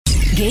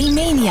Game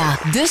Mania,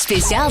 de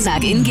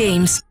speciaalzaak in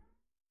games.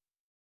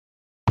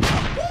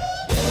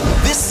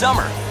 This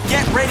summer,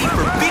 get ready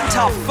for big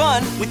top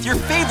fun with your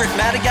favorite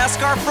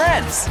Madagascar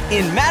friends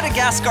in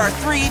Madagascar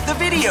 3, the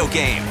video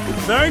game.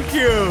 Thank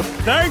you!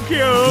 Thank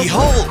you!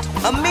 Behold,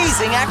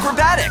 amazing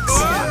acrobatics!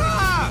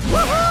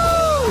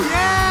 Woohoo!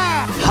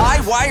 Yeah!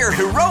 High wire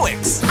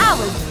heroics! I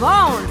was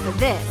born for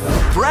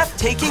this.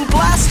 Breathtaking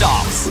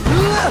blast-offs!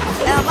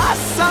 Am I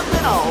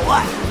something or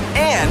what?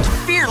 And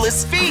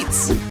fearless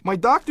feats! My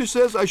doctor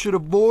says I should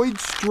avoid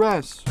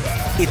stress.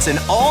 It's an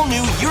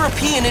all-new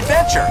European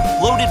adventure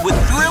loaded with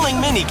thrilling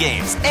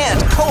mini-games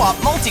and co-op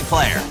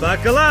multiplayer.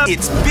 Buckle up!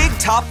 It's big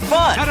top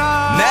fun,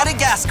 Ta-da!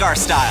 Madagascar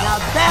style. Now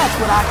that's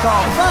what I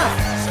call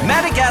fun.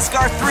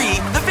 Madagascar 3,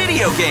 the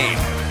video game.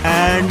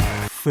 And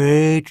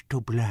fade to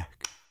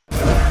black.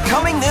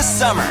 Coming this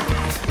summer.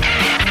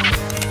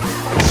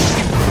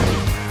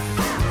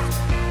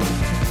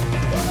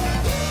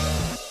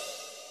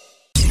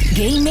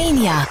 Game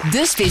Mania,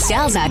 de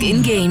speciaalzaak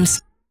in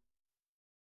games.